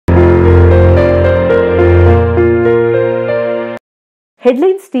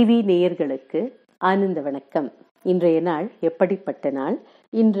Headlines TV நேயர்களுக்கு ஆனந்த வணக்கம். இன்றைய நாள் எப்படிப்பட்ட நாள்?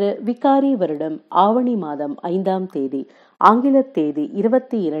 இன்று விகாரி வருடம் ஆவணி மாதம் 5ஆம் தேதி, ஆங்கில தேதி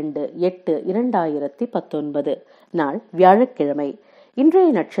 22/8/2019, நாள் வியாழக்கிழமை. இன்றைய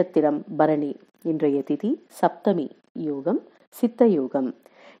நட்சத்திரம் பரணி. இன்றைய திதி சப்தமி, யோகம் சித்த யோகம்.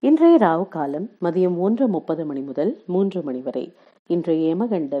 இன்றைய ராவு காலம் மதியம் 1:30 மணி முதல் 3 மணி வரை. இன்றைய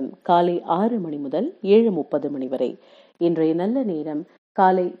யமகண்டம் காலை 6 மணி முதல் 7:30 மணி வரை. இன்றைய நல்ல நேரம்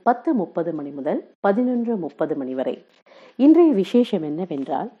காலை 10:30 மணி முதல் 11:30 மணி வரை. இன்றைய விசேஷம்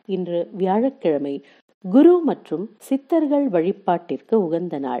என்னவென்றால், இன்று வியாழக்கிழமை குரு மற்றும் சித்தர்கள் வழிபாட்டிற்கு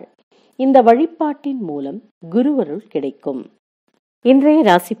உகந்த நாள். இந்த வழிபாட்டின் மூலம் குருவருள் கிடைக்கும். இன்றைய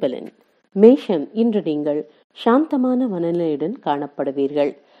ராசி பலன். மேஷம், இன்று நீங்கள் சாந்தமான மனநிலையுடன்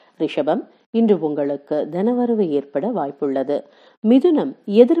காணப்படுவீர்கள். ரிஷபம், இன்று உங்களுக்கு தனவரவு ஏற்பட வாய்ப்புள்ளது. மிதுனம்,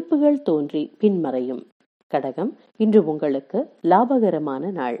 எதிர்ப்புகள் தோன்றி பின்மறையும். கடகம், இன்று உங்களுக்கு லாபகரமான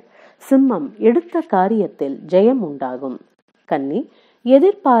நாள். சிம்மம், எடுத்த காரியத்தில் ஜெயம் உண்டாகும். கன்னி,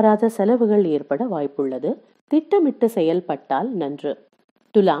 எதிர்பாராத செலவுகள் ஏற்பட வாய்ப்புள்ளது. திட்டமிட்டு செயல்பட்டால் நன்று.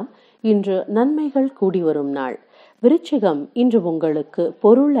 துலாம், இன்று நன்மைகள் கூடி வரும் நாள். விருச்சிகம், இன்று உங்களுக்கு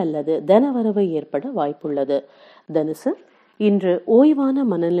பொருள் அல்லது தனவரவு ஏற்பட வாய்ப்புள்ளது. தனுசு, இன்று ஓய்வான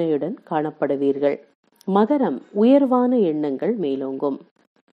மனநிலையுடன் காணப்படுவீர்கள். மகரம், உயர்வான எண்ணங்கள் மேலோங்கும்.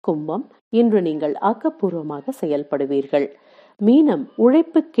 கும்பம், இன்று நீங்கள் ஆக்கப்பூர்வமாக செயல்படுவீர்கள். மீனம்,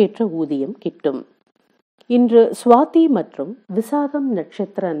 உழைப்புக்கேற்ற ஊதியம் கிட்டும். இன்று சுவாதி மற்றும் விசாகம்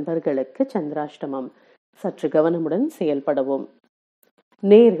நட்சத்திர அன்பர்களுக்கு சந்திராஷ்டமம். சற்று கவனமுடன் செயல்படவும்.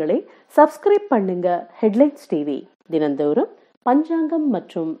 நேயர்களை சப்ஸ்கிரைப் பண்ணுங்க. ஹெட்லைன்ஸ் டிவி தினந்தோறும் பஞ்சாங்கம்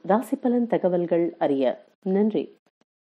மற்றும் ராசி பலன் தகவல்கள் அறிய. நன்றி.